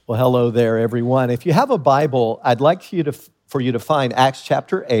Well, hello there, everyone. If you have a Bible, I'd like for you to find Acts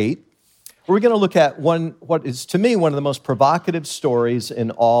chapter 8. We're going to look at what is, to me, one of the most provocative stories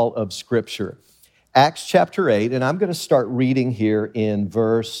in all of Scripture. Acts chapter 8, and I'm going to start reading here in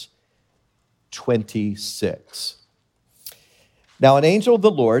verse 26. Now, an angel of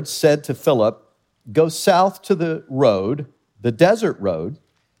the Lord said to Philip, "Go south to the road, the desert road.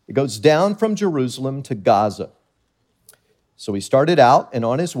 It goes down from Jerusalem to Gaza." So he started out, and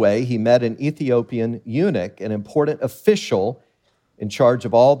on his way, he met an Ethiopian eunuch, an important official in charge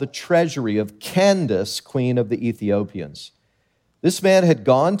of all the treasury of Candace, queen of the Ethiopians. This man had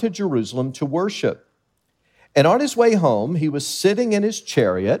gone to Jerusalem to worship. And on his way home, he was sitting in his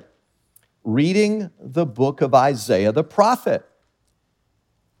chariot, reading the book of Isaiah the prophet.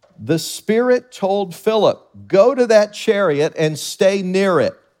 The Spirit told Philip, "Go to that chariot and stay near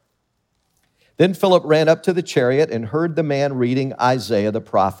it." Then Philip ran up to the chariot and heard the man reading Isaiah the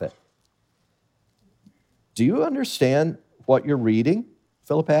prophet. "Do you understand what you're reading?"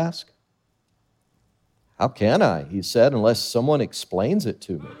 Philip asked. "How can I," he said, "unless someone explains it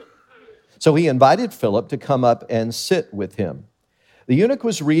to me?" So he invited Philip to come up and sit with him. The eunuch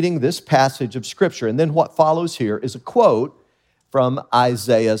was reading this passage of Scripture, and then what follows here is a quote from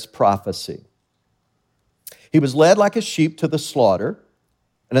Isaiah's prophecy. "He was led like a sheep to the slaughter,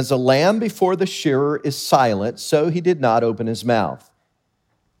 and as a lamb before the shearer is silent, so he did not open his mouth.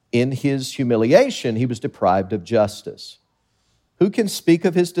 In his humiliation, he was deprived of justice. Who can speak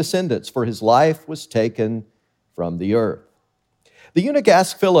of his descendants? For his life was taken from the earth." The eunuch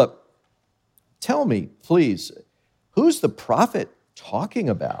asked Philip, "Tell me, please, who's the prophet talking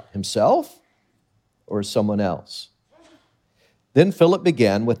about? Himself or someone else?" Then Philip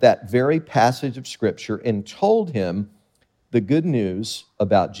began with that very passage of Scripture and told him the good news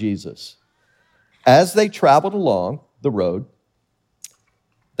about Jesus. As they traveled along the road,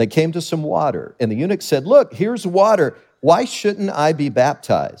 they came to some water, and the eunuch said, "Look, here's water. Why shouldn't I be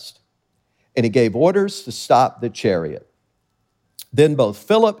baptized?" And he gave orders to stop the chariot. Then both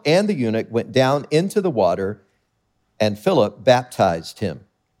Philip and the eunuch went down into the water, and Philip baptized him.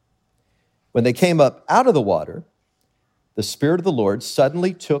 When they came up out of the water, the Spirit of the Lord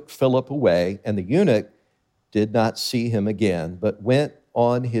suddenly took Philip away, and the eunuch did not see him again, but went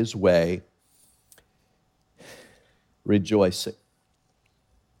on his way rejoicing.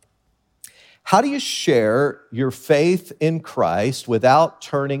 How do you share your faith in Christ without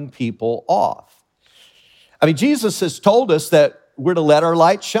turning people off? I mean, Jesus has told us that we're to let our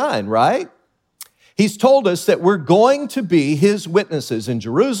light shine, right? He's told us that we're going to be his witnesses in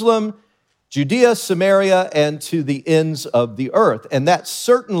Jerusalem, Judea, Samaria, and to the ends of the earth. And that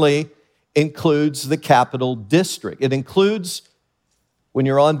certainly includes the capital district. It includes when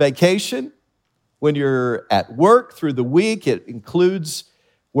you're on vacation, when you're at work through the week. It includes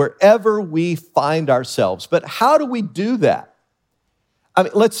wherever we find ourselves. But how do we do that? I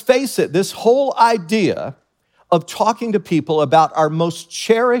mean, let's face it, this whole idea of talking to people about our most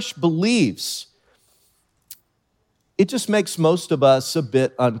cherished beliefs, it just makes most of us a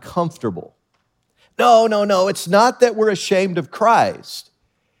bit uncomfortable. No, it's not that we're ashamed of Christ.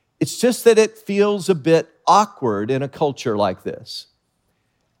 It's just that it feels a bit awkward in a culture like this.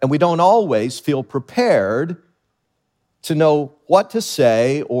 And we don't always feel prepared to know what to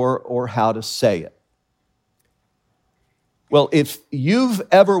say or how to say it. Well, if you've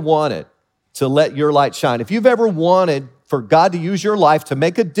ever wanted to let your light shine, if you've ever wanted for God to use your life to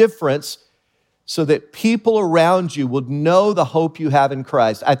make a difference so that people around you would know the hope you have in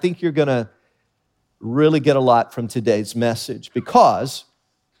Christ, I think you're going to really get a lot from today's message, because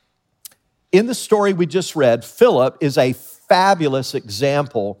in the story we just read, Philip is a fabulous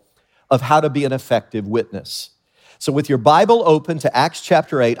example of how to be an effective witness. So with your Bible open to Acts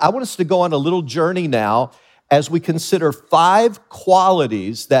chapter 8, I want us to go on a little journey now as we consider 5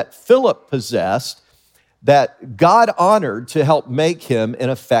 qualities that Philip possessed that God honored to help make him an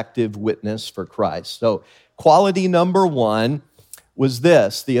effective witness for Christ. So quality number 1 was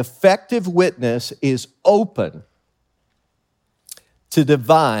this: the effective witness is open to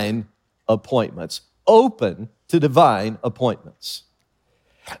divine appointments. Open to divine appointments.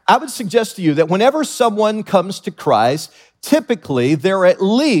 I would suggest to you that whenever someone comes to Christ, typically there are at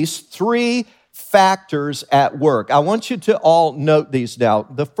least 3 factors at work. I want you to all note these now.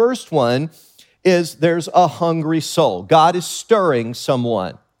 The first one is there's a hungry soul. God is stirring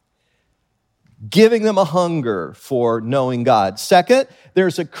someone, giving them a hunger for knowing God. Second,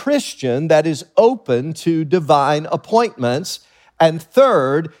 there's a Christian that is open to divine appointments. And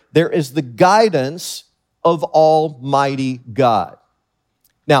third, there is the guidance of Almighty God.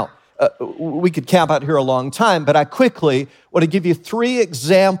 Now, we could camp out here a long time, but I quickly want to give you 3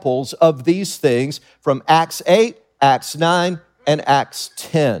 examples of these things from Acts 8, Acts 9, and Acts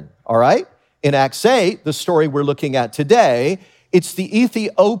 10, all right? In Acts 8, the story we're looking at today, it's the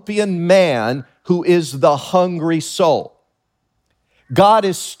Ethiopian man who is the hungry soul. God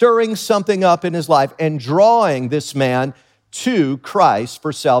is stirring something up in his life and drawing this man to Christ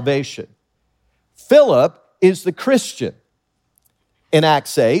for salvation. Philip is the Christian in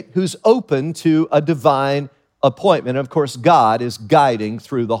Acts 8 who's open to a divine appointment. Of course, God is guiding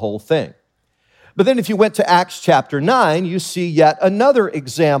through the whole thing. But then if you went to Acts chapter 9, you see yet another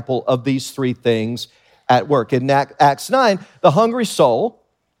example of these 3 things at work. In Acts 9, the hungry soul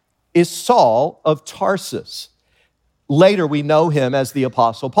is Saul of Tarsus. Later, we know him as the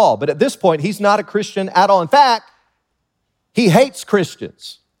Apostle Paul. But at this point, he's not a Christian at all. In fact, he hates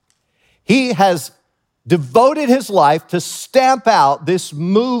Christians. He has devoted his life to stamp out this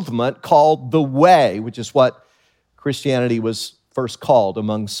movement called the Way, which is what Christianity was first called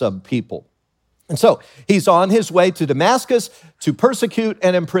among some people. And so he's on his way to Damascus to persecute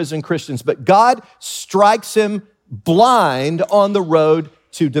and imprison Christians, but God strikes him blind on the road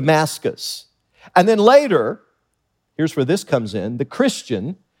to Damascus. And then later, here's where this comes in, the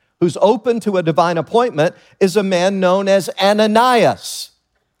Christian who's open to a divine appointment is a man known as Ananias.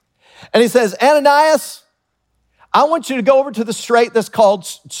 And he says, Ananias, I want you to go over to the street that's called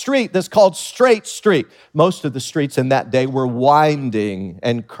Straight Street. Most of the streets in that day were winding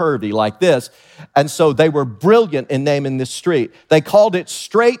and curvy like this. And so they were brilliant in naming this street. They called it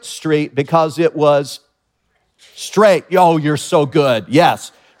Straight Street because it was straight. Oh, you're so good.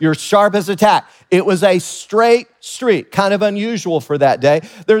 Yes, you're sharp as a tack. It was a straight street, kind of unusual for that day.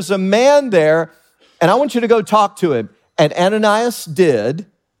 There's a man there, and I want you to go talk to him. And Ananias did.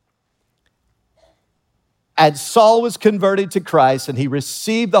 And Saul was converted to Christ, and he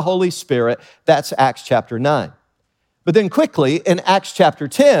received the Holy Spirit. That's Acts chapter 9. But then quickly, in Acts chapter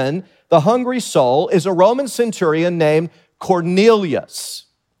 10, the hungry soul is a Roman centurion named Cornelius,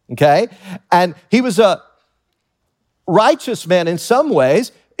 okay? And he was a righteous man in some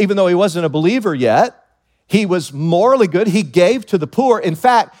ways, even though he wasn't a believer yet. He was morally good. He gave to the poor. In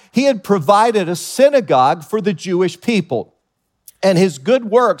fact, he had provided a synagogue for the Jewish people. And his good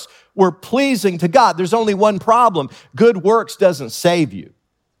works were pleasing to God. There's only one problem. Good works doesn't save you.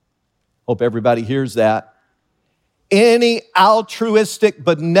 Hope everybody hears that. Any altruistic,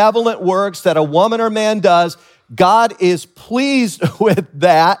 benevolent works that a woman or man does, God is pleased with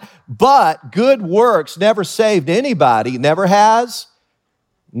that, but good works never saved anybody, never has,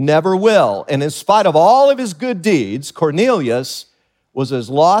 never will. And in spite of all of his good deeds, Cornelius was as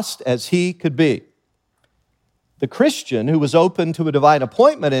lost as he could be. The Christian who was open to a divine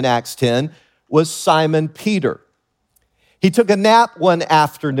appointment in Acts 10 was Simon Peter. He took a nap one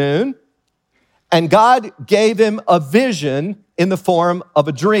afternoon, and God gave him a vision in the form of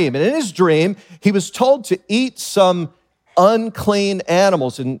a dream. And in his dream, he was told to eat some unclean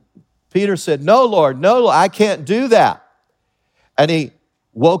animals. And Peter said, no, Lord, I can't do that. And he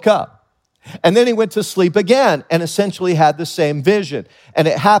woke up. And then he went to sleep again and essentially had the same vision. And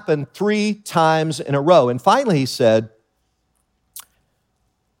it happened 3 times in a row. And finally he said,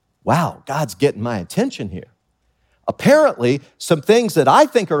 wow, God's getting my attention here. Apparently, some things that I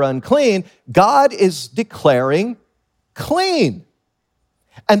think are unclean, God is declaring clean.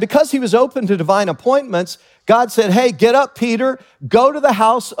 And because he was open to divine appointments, God said, hey, get up, Peter, go to the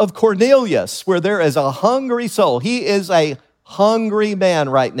house of Cornelius, where there is a hungry soul. He is a hungry man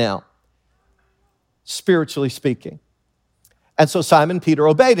right now, spiritually speaking. And so Simon Peter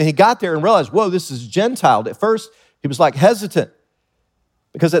obeyed, and he got there and realized, whoa, this is Gentile. At first, he was like hesitant,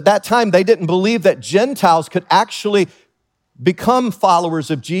 because at that time, they didn't believe that Gentiles could actually become followers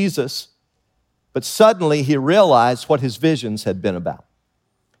of Jesus. But suddenly, he realized what his visions had been about,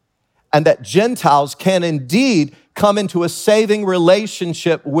 and that Gentiles can indeed come into a saving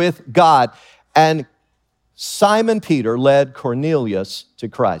relationship with God. And Simon Peter led Cornelius to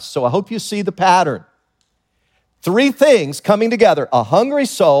Christ. So I hope you see the pattern. 3 things coming together: a hungry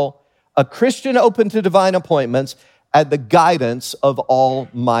soul, a Christian open to divine appointments, and the guidance of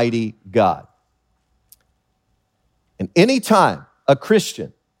Almighty God. And anytime a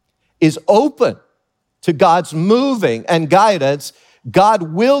Christian is open to God's moving and guidance,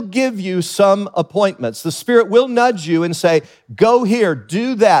 God will give you some appointments. The Spirit will nudge you and say, go here,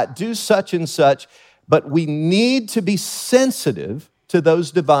 do that, do such and such. But we need to be sensitive to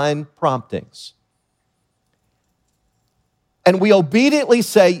those divine promptings. And we obediently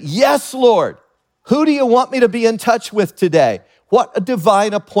say, yes, Lord, who do you want me to be in touch with today? What a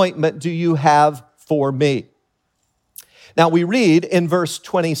divine appointment do you have for me? Now we read in verse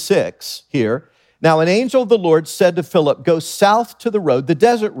 26 here, now an angel of the Lord said to Philip, go south to the road, the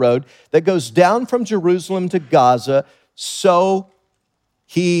desert road that goes down from Jerusalem to Gaza. So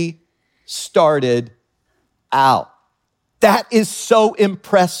he started out. That is so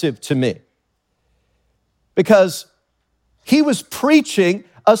impressive to me because he was preaching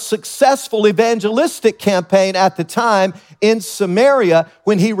a successful evangelistic campaign at the time in Samaria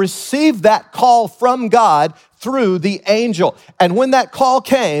when he received that call from God through the angel. And when that call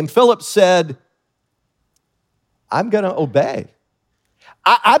came, Philip said, I'm going to obey.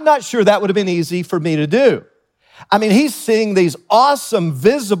 I'm not sure that would have been easy for me to do. I mean, he's seeing these awesome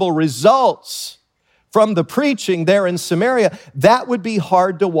visible results from the preaching there in Samaria. That would be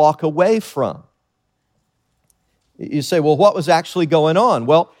hard to walk away from. You say, well, what was actually going on?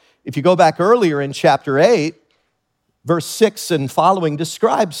 Well, if you go back earlier in chapter 8, verse 6 and following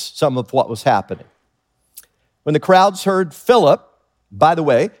describes some of what was happening. When the crowds heard Philip, by the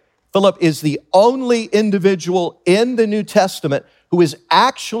way, Philip is the only individual in the New Testament who is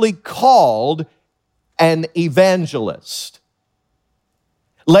actually called an evangelist.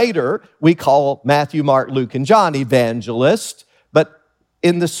 Later, we call Matthew, Mark, Luke, and John evangelists, but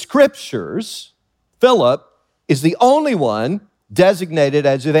in the scriptures, Philip is the only one designated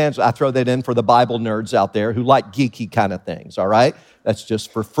as evangelist. I throw that in for the Bible nerds out there who like geeky kind of things, all right? That's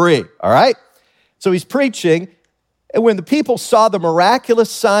just for free, all right? So he's preaching, and when the people saw the miraculous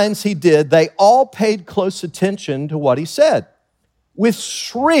signs he did, they all paid close attention to what he said. With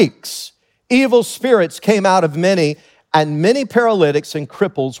shrieks, evil spirits came out of many, and many paralytics and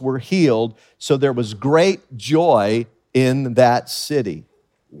cripples were healed, so there was great joy in that city.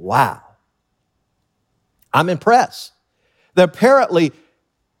 Wow. I'm impressed that apparently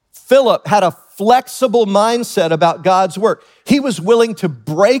Philip had a flexible mindset about God's work. He was willing to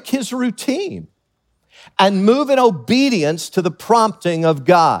break his routine and move in obedience to the prompting of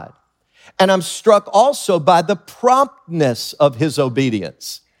God. And I'm struck also by the promptness of his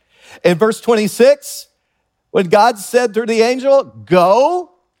obedience. In verse 26, when God said to the angel,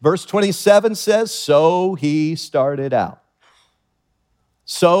 go, verse 27 says, so he started out.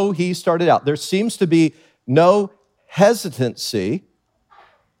 So he started out. There seems to be no hesitancy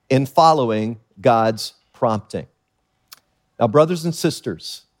in following God's prompting. Now, brothers and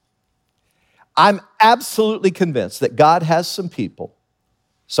sisters, I'm absolutely convinced that God has some people,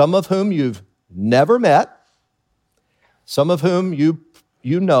 some of whom you've never met, some of whom you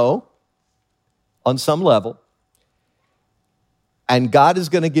know on some level, and God is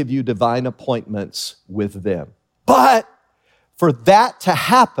going to give you divine appointments with them. But for that to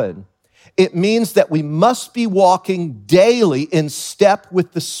happen, it means that we must be walking daily in step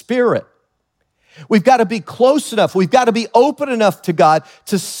with the Spirit. We've got to be close enough. We've got to be open enough to God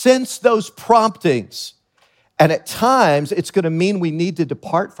to sense those promptings. And at times, it's going to mean we need to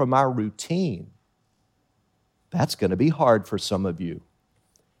depart from our routine. That's going to be hard for some of you.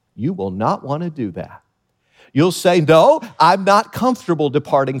 You will not want to do that. You'll say, no, I'm not comfortable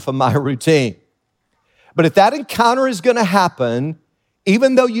departing from my routine. But if that encounter is going to happen,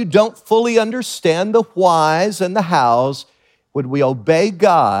 even though you don't fully understand the whys and the hows, when we obey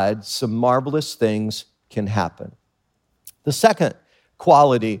God, some marvelous things can happen. The second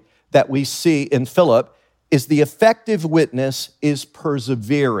quality that we see in Philip is the effective witness is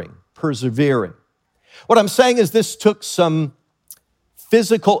persevering. Persevering. What I'm saying is this took some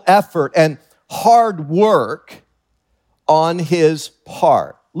physical effort and hard work on his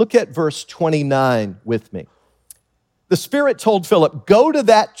part. Look at verse 29 with me. The Spirit told Philip, go to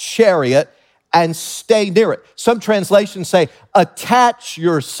that chariot and stay near it. Some translations say, attach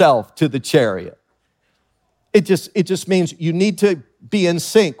yourself to the chariot. It just means you need to be in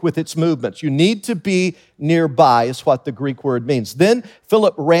sync with its movements. You need to be nearby is what the Greek word means. Then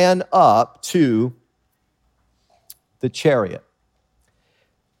Philip ran up to the chariot.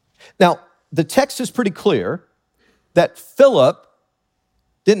 Now, the text is pretty clear that Philip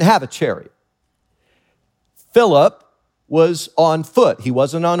didn't have a chariot. Philip was on foot. He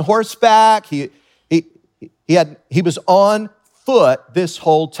wasn't on horseback. He was on foot this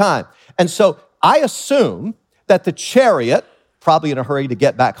whole time. And so I assume that the chariot, probably in a hurry to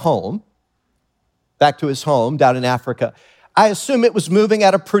get back home, back to his home down in Africa, I assume it was moving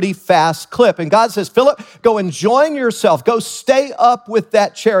at a pretty fast clip. And God says, Philip, go and join yourself. Go stay up with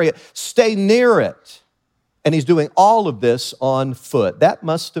that chariot. Stay near it. And he's doing all of this on foot. That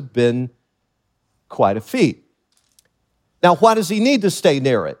must have been quite a feat. Now, why does he need to stay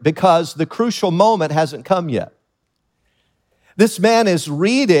near it? Because the crucial moment hasn't come yet. This man is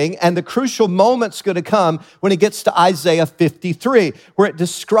reading, and the crucial moment's going to come when he gets to Isaiah 53, where it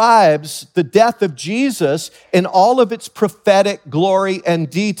describes the death of Jesus in all of its prophetic glory and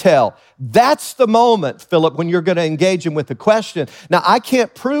detail. That's the moment, Philip, when you're going to engage him with the question. Now, I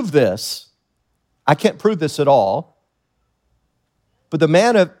can't prove this. I can't prove this at all. But the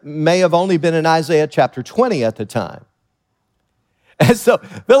man may have only been in Isaiah chapter 20 at the time. And so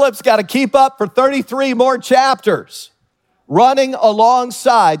Philip's got to keep up for 33 more chapters, running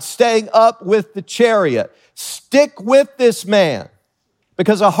alongside, staying up with the chariot. Stick with this man,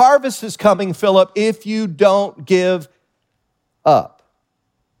 because a harvest is coming, Philip, if you don't give up.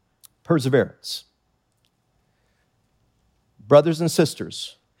 Perseverance. Brothers and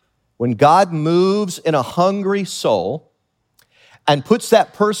sisters, when God moves in a hungry soul and puts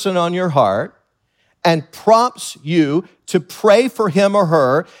that person on your heart and prompts you to pray for him or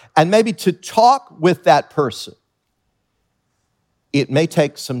her and maybe to talk with that person, it may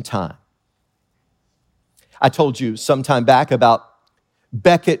take some time. I told you some time back about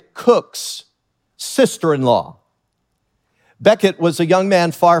Becket Cook's sister-in-law. Becket was a young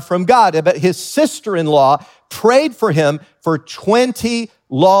man far from God, but his sister-in-law prayed for him for 20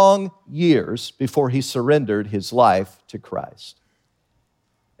 long years before he surrendered his life to Christ.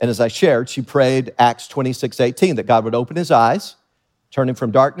 And as I shared, she prayed Acts 26:18, that God would open his eyes, turn him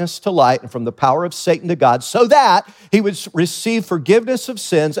from darkness to light and from the power of Satan to God, so that he would receive forgiveness of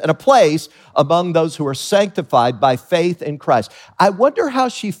sins and a place among those who are sanctified by faith in Christ. I wonder how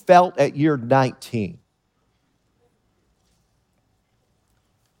she felt at year 19.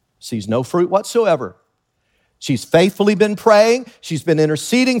 Sees no fruit whatsoever. She's faithfully been praying. She's been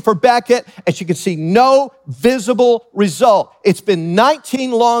interceding for Becket, and she can see no visible result. It's been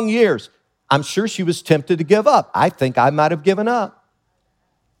 19 long years. I'm sure she was tempted to give up. I think I might have given up.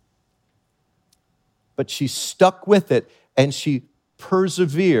 But she stuck with it, and she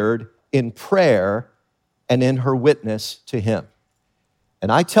persevered in prayer and in her witness to him.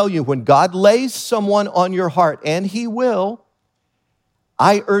 And I tell you, when God lays someone on your heart, and he will,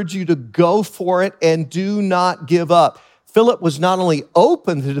 I urge you to go for it and do not give up. Philip was not only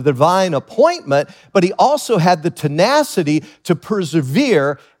open to the divine appointment, but he also had the tenacity to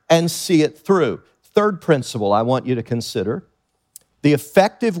persevere and see it through. Third principle I want you to consider: the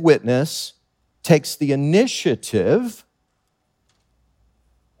effective witness takes the initiative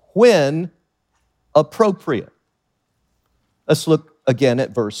when appropriate. Let's look again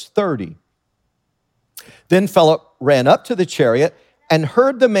at verse 30. Then Philip ran up to the chariot and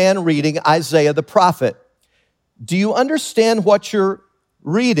heard the man reading Isaiah the prophet. Do you understand what you're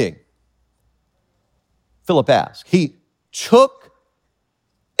reading? Philip asked. He took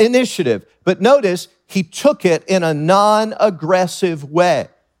initiative, but notice he took it in a non-aggressive way.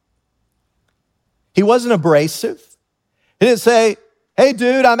 He wasn't abrasive. He didn't say, hey,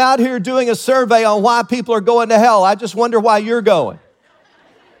 dude, I'm out here doing a survey on why people are going to hell. I just wonder why you're going.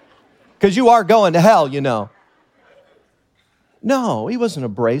 Because you are going to hell, you know. No, he wasn't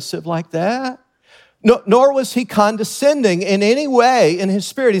abrasive like that. No, nor was he condescending in any way in his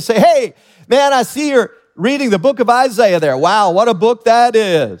spirit. He'd say, hey, man, I see you're reading the book of Isaiah there. Wow, what a book that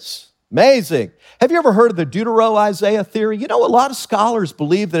is. Amazing. Have you ever heard of the Deutero-Isaiah theory? You know, a lot of scholars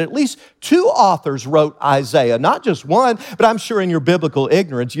believe that at least 2 authors wrote Isaiah, not just one, but I'm sure in your biblical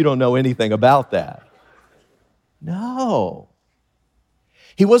ignorance, you don't know anything about that. No.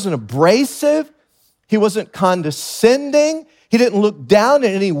 He wasn't abrasive. He wasn't condescending. He didn't look down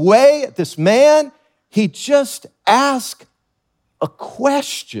in any way at this man. He just asked a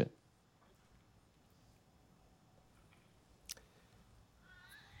question.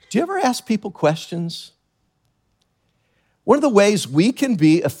 Do you ever ask people questions? One of the ways we can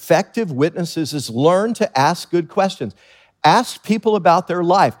be effective witnesses is learn to ask good questions. Ask people about their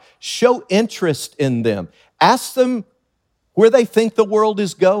life. Show interest in them. Ask them where they think the world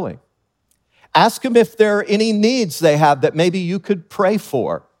is going. Ask them if there are any needs they have that maybe you could pray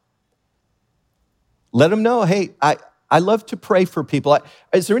for. Let them know, hey, I love to pray for people.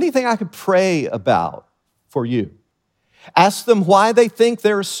 Is there anything I could pray about for you? Ask them why they think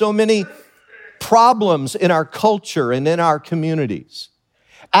there are so many problems in our culture and in our communities.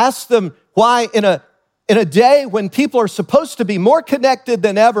 Ask them why in a day when people are supposed to be more connected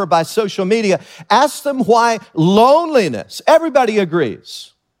than ever by social media, ask them why loneliness, everybody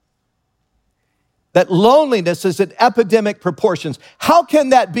agrees that loneliness is in epidemic proportions. How can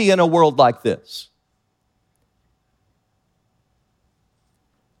that be in a world like this?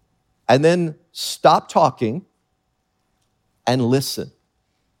 And then stop talking and listen.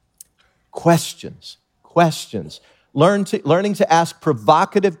 Questions. Learning to ask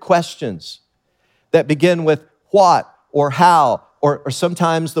provocative questions that begin with what, or how, or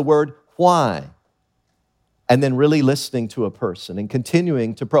sometimes the word why. And then really listening to a person and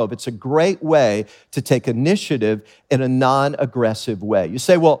continuing to probe. It's a great way to take initiative in a non-aggressive way. You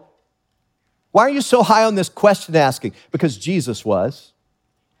say, well, why are you so high on this question asking? Because Jesus was.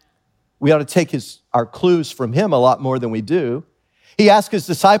 We ought to take our clues from him a lot more than we do. He asked his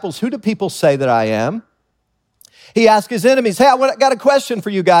disciples, who do people say that I am? He asked his enemies, hey, I got a question for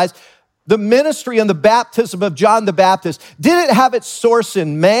you guys. The ministry and the baptism of John the Baptist, did it have its source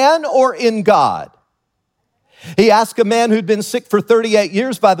in man or in God? He asked a man who'd been sick for 38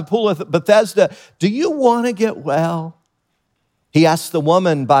 years by the pool of Bethesda, do you want to get well? He asked the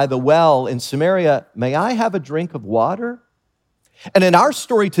woman by the well in Samaria, may I have a drink of water? And in our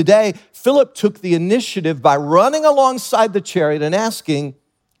story today, Philip took the initiative by running alongside the chariot and asking,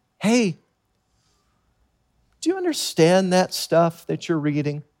 hey, do you understand that stuff that you're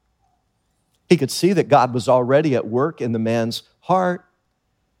reading? He could see that God was already at work in the man's heart.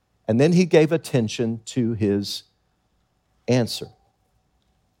 And then he gave attention to his answer.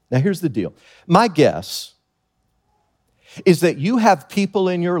 Now, here's the deal. My guess is that you have people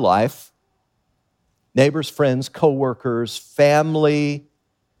in your life, neighbors, friends, coworkers, family,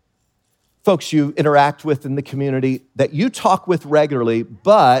 folks you interact with in the community that you talk with regularly,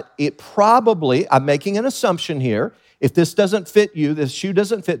 but it probably, I'm making an assumption here, if this doesn't fit you, this shoe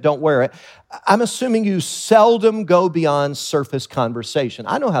doesn't fit, don't wear it. I'm assuming you seldom go beyond surface conversation.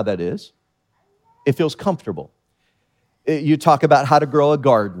 I know how that is. It feels comfortable. You talk about how to grow a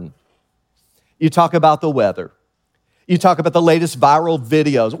garden. You talk about the weather. You talk about the latest viral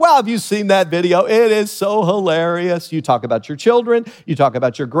videos. Well, have you seen that video? It is so hilarious. You talk about your children. You talk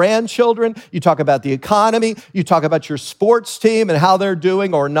about your grandchildren. You talk about the economy. You talk about your sports team and how they're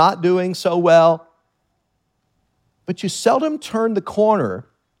doing or not doing so well. But you seldom turn the corner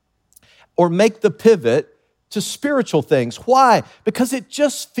or make the pivot to spiritual things. Why? Because it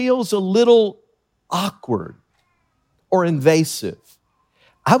just feels a little awkward or invasive.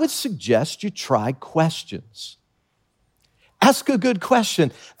 I would suggest you try questions. Ask a good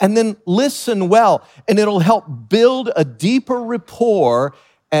question and then listen well, and it'll help build a deeper rapport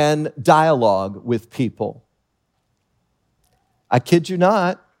and dialogue with people. I kid you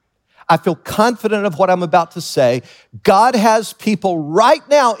not. I feel confident of what I'm about to say. God has people right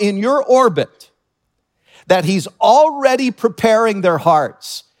now in your orbit that he's already preparing their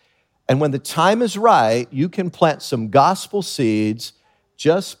hearts. And when the time is right, you can plant some gospel seeds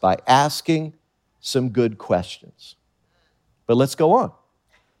just by asking some good questions. But let's go on.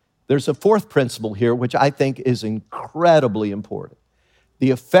 There's a fourth principle here, which I think is incredibly important.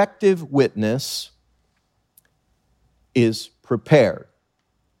 The effective witness is prepared.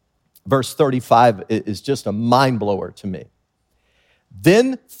 Verse 35 is just a mind blower to me.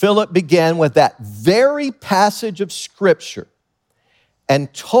 Then Philip began with that very passage of Scripture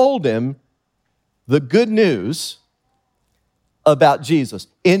and told him the good news about Jesus.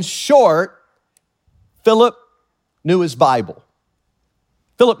 In short, Philip knew his Bible.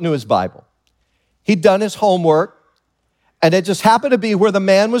 Philip knew his Bible. He'd done his homework, and it just happened to be where the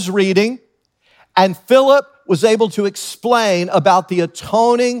man was reading, and Philip was able to explain about the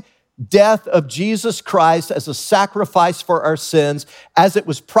atoning death of Jesus Christ as a sacrifice for our sins, as it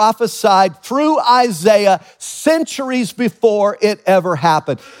was prophesied through Isaiah centuries before it ever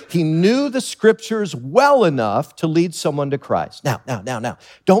happened. He knew the Scriptures well enough to lead someone to Christ. Now,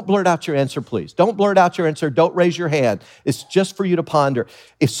 don't blurt out your answer, please. Don't blurt out your answer. Don't raise your hand. It's just for you to ponder.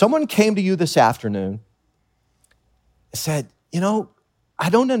 If someone came to you this afternoon and said, I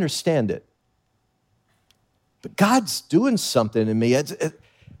don't understand it, but God's doing something in me.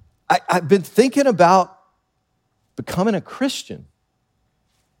 I've been thinking about becoming a Christian.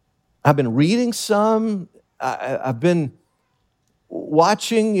 I've been reading some. I've been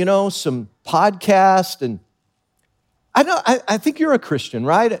watching, some podcasts, and I think you're a Christian,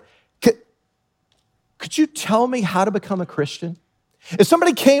 right? Could you tell me how to become a Christian? If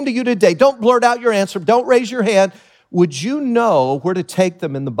somebody came to you today, don't blurt out your answer, don't raise your hand. Would you know where to take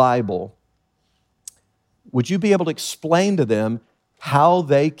them in the Bible? Would you be able to explain to them how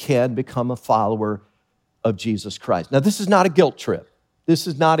they can become a follower of Jesus Christ? Now, this is not a guilt trip. This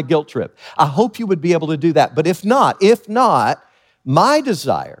is not a guilt trip. I hope you would be able to do that. But if not, my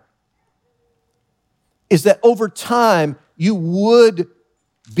desire is that over time, you would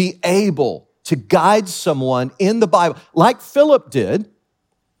be able to guide someone in the Bible, like Philip did,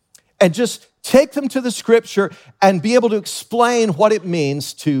 and just take them to the Scripture and be able to explain what it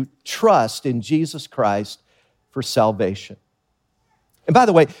means to trust in Jesus Christ for salvation. And by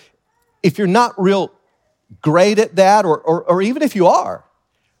the way, if you're not real great at that, or even if you are,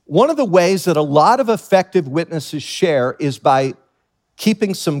 one of the ways that a lot of effective witnesses share is by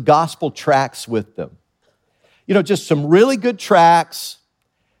keeping some gospel tracts with them. Just some really good tracts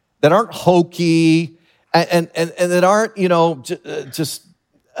that aren't hokey and that aren't,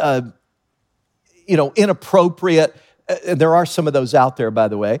 inappropriate. And there are some of those out there, by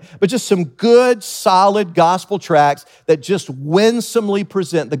the way, but just some good, solid gospel tracts that just winsomely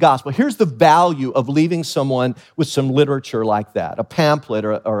present the gospel. Here's the value of leaving someone with some literature like that, a pamphlet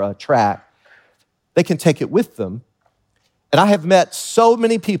or a tract. They can take it with them. And I have met so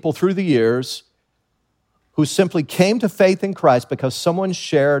many people through the years who simply came to faith in Christ because someone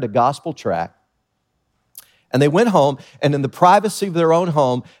shared a gospel tract. And they went home, and in the privacy of their own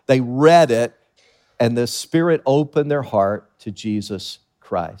home, they read it, and the Spirit opened their heart to Jesus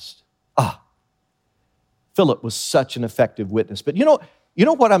Christ. Philip was such an effective witness. But you know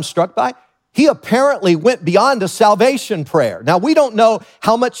what I'm struck by? He apparently went beyond a salvation prayer. Now, we don't know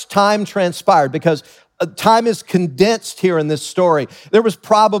how much time transpired because time is condensed here in this story. There was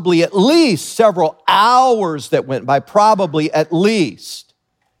probably at least several hours that went by, probably at least,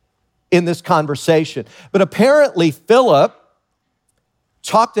 in this conversation. But apparently, Philip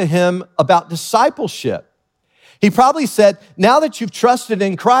talked to him about discipleship. He probably said, now that you've trusted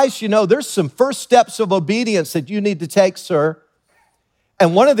in Christ, there's some first steps of obedience that you need to take, sir.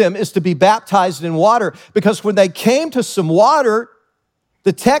 And one of them is to be baptized in water, because when they came to some water,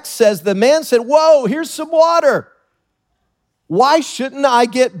 the text says the man said, whoa, here's some water. Why shouldn't I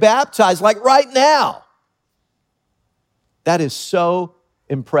get baptized like right now? That is so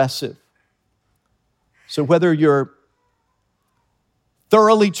impressive. So whether you're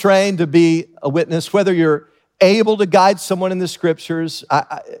thoroughly trained to be a witness, whether you're able to guide someone in the scriptures,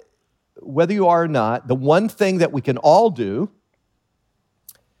 whether you are or not, the one thing that we can all do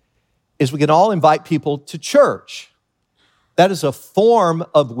is we can all invite people to church. That is a form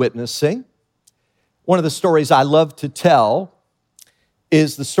of witnessing. One of the stories I love to tell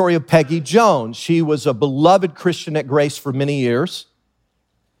is the story of Peggy Jones. She was a beloved Christian at Grace for many years,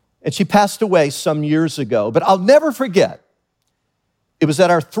 and she passed away some years ago. But I'll never forget, it was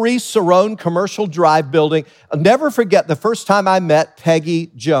at our 3 Cerrone Commercial Drive building. I'll never forget the first time I met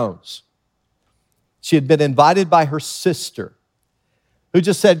Peggy Jones. She had been invited by her sister, who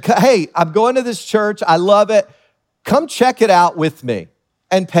just said, hey, I'm going to this church. I love it. Come check it out with me.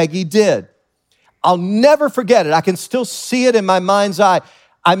 And Peggy did. I'll never forget it. I can still see it in my mind's eye.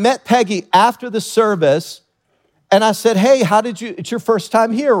 I met Peggy after the service, and I said, hey, it's your first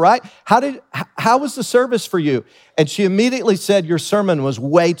time here, right? How was the service for you? And she immediately said, your sermon was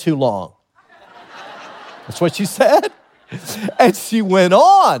way too long. That's what she said. And she went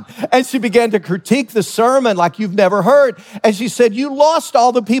on, and she began to critique the sermon like you've never heard. And she said, you lost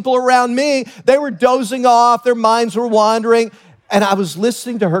all the people around me. They were dozing off. Their minds were wandering. And I was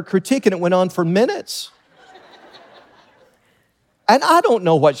listening to her critique, and it went on for minutes. And I don't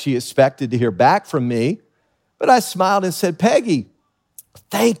know what she expected to hear back from me, but I smiled and said, Peggy,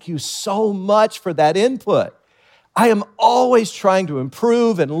 thank you so much for that input. I am always trying to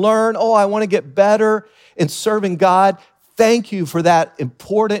improve and learn. I want to get better in serving God. Thank you for that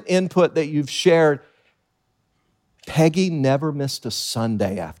important input that you've shared. Peggy never missed a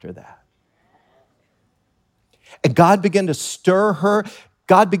Sunday after that. And God began to stir her.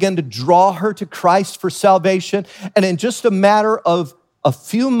 God began to draw her to Christ for salvation. And in just a matter of a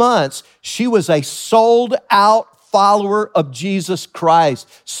few months, she was a sold-out follower of Jesus Christ,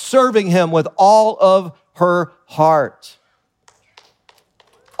 serving him with all of her heart.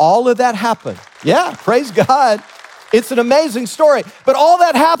 All of that happened. Yeah, praise God. It's an amazing story. But all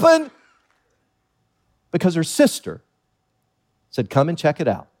that happened because her sister said, come and check it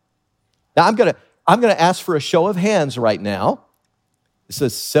out. Now, I'm going to ask for a show of hands right now. It's a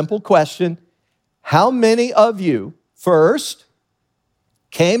simple question. How many of you first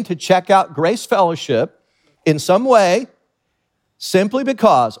came to check out Grace Fellowship in some way simply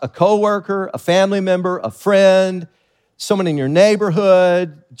because a coworker, a family member, a friend, someone in your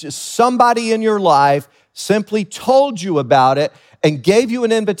neighborhood, just somebody in your life simply told you about it and gave you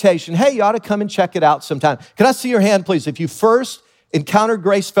an invitation? Hey, you ought to come and check it out sometime. Can I see your hand, please? If you first encountered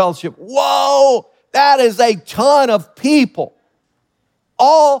Grace Fellowship, whoa, that is a ton of people,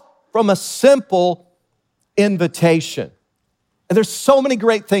 all from a simple invitation. And there's so many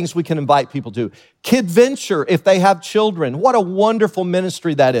great things we can invite people to. KidVenture, if they have children, what a wonderful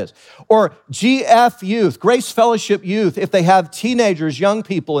ministry that is. Or GF Youth, Grace Fellowship Youth, if they have teenagers, young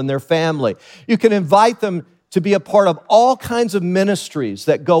people in their family. You can invite them to be a part of all kinds of ministries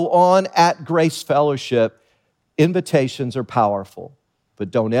that go on at Grace Fellowship. Invitations are powerful,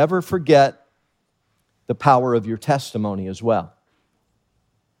 but don't ever forget the power of your testimony as well.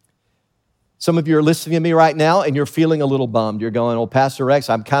 Some of you are listening to me right now and you're feeling a little bummed. You're going, well, Pastor Rex,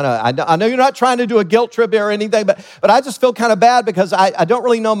 I know you're not trying to do a guilt trip or anything, but I just feel kind of bad because I don't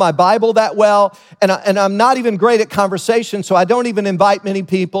really know my Bible that well, and I'm not even great at conversation, so I don't even invite many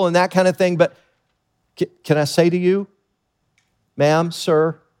people and that kind of thing. But can I say to you, ma'am,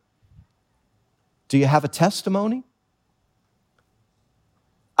 sir, do you have a testimony?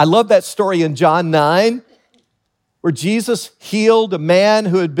 I love that story in John 9, where Jesus healed a man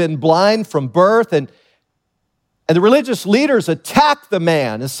who had been blind from birth, and the religious leaders attacked the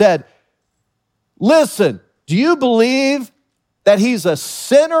man and said, listen, do you believe that he's a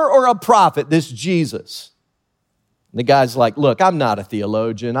sinner or a prophet, this Jesus? And the guy's like, look, I'm not a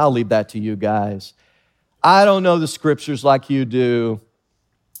theologian. I'll leave that to you guys. I don't know the scriptures like you do,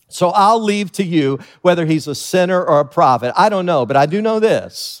 so I'll leave to you whether he's a sinner or a prophet. I don't know, but I do know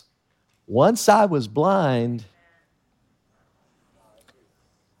this. Once I was blind,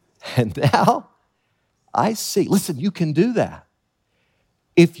 and now I see. Listen, you can do that.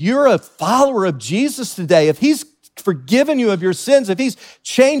 If you're a follower of Jesus today, if he's forgiven you of your sins, if he's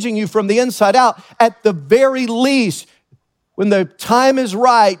changing you from the inside out, at the very least, when the time is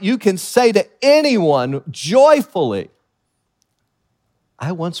right, you can say to anyone joyfully,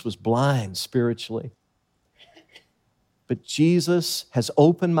 I once was blind spiritually, but Jesus has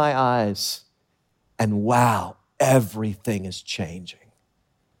opened my eyes, and wow, everything is changing.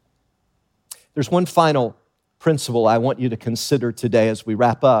 There's one final principle I want you to consider today as we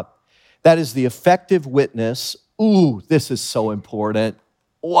wrap up. That is the effective witness. Ooh, this is so important.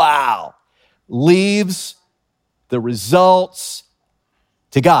 Wow. Leaves the results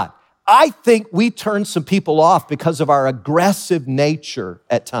to God. I think we turn some people off because of our aggressive nature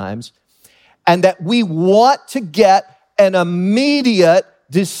at times, and that we want to get an immediate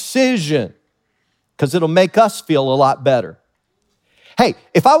decision because it'll make us feel a lot better. Hey,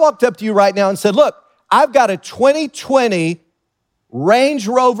 if I walked up to you right now and said, look, I've got a 2020 Range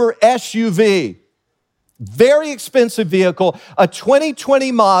Rover SUV, very expensive vehicle, a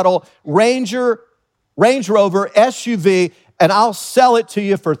 2020 model Range Rover SUV, and I'll sell it to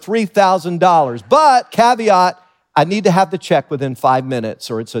you for $3,000. But, caveat, I need to have the check within 5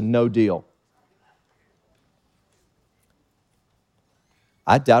 minutes or it's a no deal.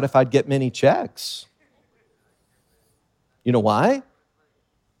 I doubt if I'd get many checks. You know why?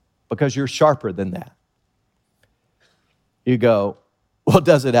 Because you're sharper than that. You go, well,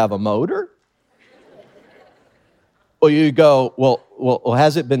 does it have a motor? Or you go, well,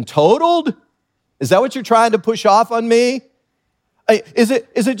 has it been totaled? Is that what you're trying to push off on me? Is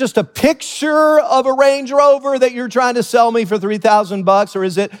it just a picture of a Range Rover that you're trying to sell me for $3,000, or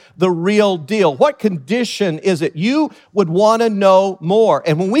is it the real deal? What condition is it? You would want to know more.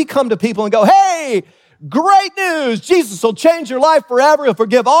 And when we come to people and go, hey, great news, Jesus will change your life forever. He'll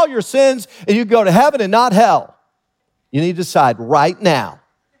forgive all your sins, and you go to heaven and not hell. You need to decide right now.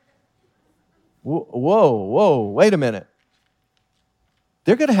 Whoa, wait a minute.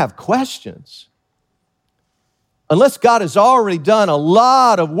 They're going to have questions. Unless God has already done a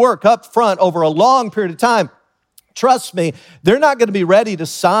lot of work up front over a long period of time, trust me, they're not going to be ready to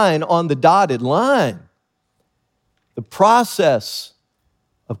sign on the dotted line. The process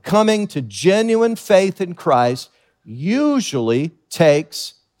of coming to genuine faith in Christ usually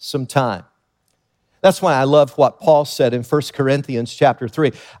takes some time. That's why I love what Paul said in 1 Corinthians chapter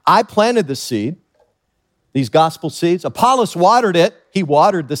 3. I planted the seed, these gospel seeds. Apollos watered it. He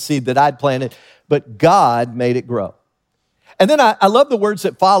watered the seed that I'd planted, but God made it grow. And then I love the words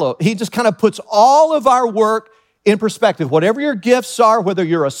that follow. He just kind of puts all of our work in perspective. Whatever your gifts are, whether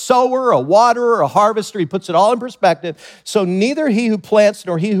you're a sower, a waterer, a harvester, he puts it all in perspective. So neither he who plants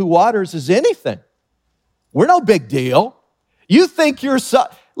nor he who waters is anything. We're no big deal. You think you're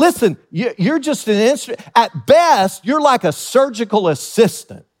listen, you're just an instrument. At best, you're like a surgical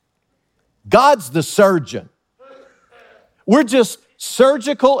assistant. God's the surgeon. We're just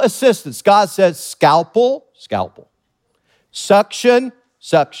surgical assistants. God says scalpel. Suction.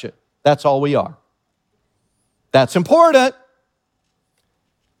 That's all we are. That's important.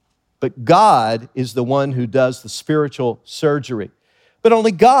 But God is the one who does the spiritual surgery. But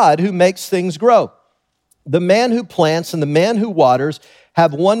only God who makes things grow. The man who plants and the man who waters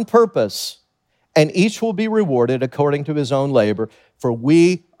have one purpose, and each will be rewarded according to his own labor, for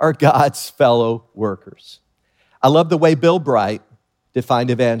we are God's fellow workers. I love the way Bill Bright defined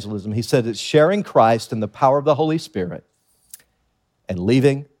evangelism. He said it's sharing Christ in the power of the Holy Spirit and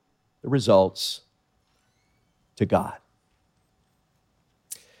leaving the results to God.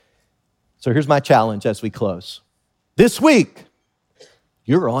 So here's my challenge as we close. This week,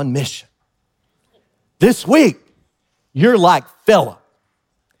 you're on mission. This week, you're like Philip.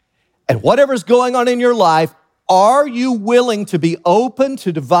 And whatever's going on in your life, are you willing to be open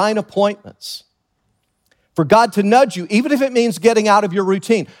to divine appointments? For God to nudge you, even if it means getting out of your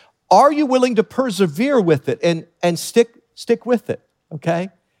routine. Are you willing to persevere with it and stick with it, okay?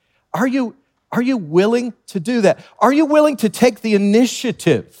 Are you willing to do that? Are you willing to take the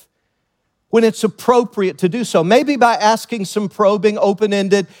initiative when it's appropriate to do so? Maybe by asking some probing,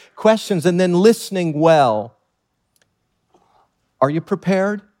 open-ended questions and then listening well. Are you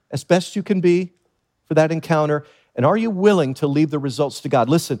prepared as best you can be for that encounter? And are you willing to leave the results to God?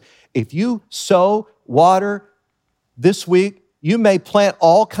 Listen, if you sow, water this week, you may plant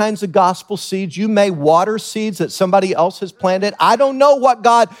all kinds of gospel seeds. You may water seeds that somebody else has planted. I don't know what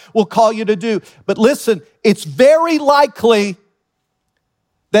God will call you to do. But listen, it's very likely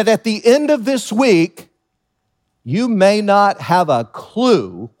that at the end of this week, you may not have a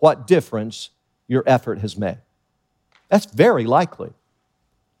clue what difference your effort has made. That's very likely.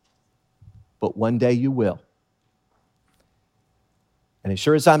 But one day you will. And as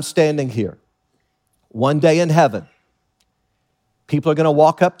sure as I'm standing here, one day in heaven, people are going to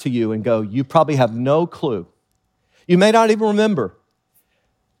walk up to you and go, you probably have no clue. You may not even remember.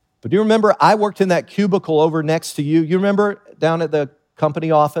 But do you remember I worked in that cubicle over next to you? You remember down at the company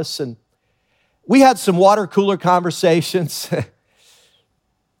office? And we had some water cooler conversations.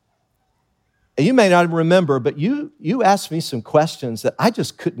 And you may not even remember, but you asked me some questions that I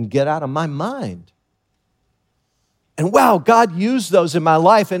just couldn't get out of my mind. And wow, God used those in my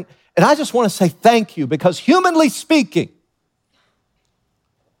life. And I just want to say thank you, because humanly speaking,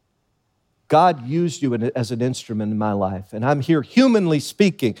 God used you as an instrument in my life. And I'm here humanly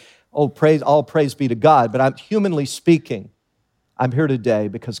speaking. All praise be to God. But I'm humanly speaking, I'm here today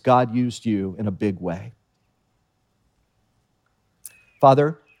because God used you in a big way.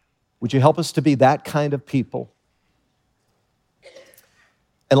 Father, would you help us to be that kind of people?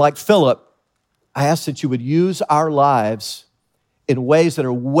 And like Philip, I ask that you would use our lives in ways that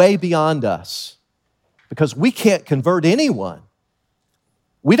are way beyond us, because we can't convert anyone.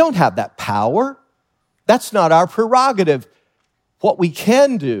 We don't have that power. That's not our prerogative. What we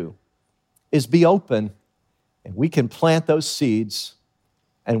can do is be open, and we can plant those seeds,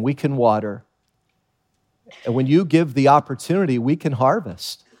 and we can water. And when you give the opportunity, we can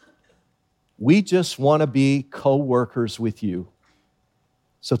harvest. We just want to be co-workers with you.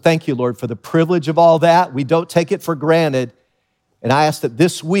 So thank you, Lord, for the privilege of all that. We don't take it for granted. And I ask that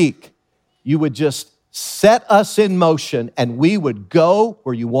this week you would just set us in motion, and we would go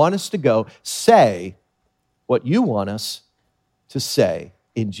where you want us to go, say what you want us to say.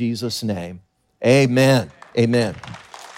 In Jesus' name, amen. Amen.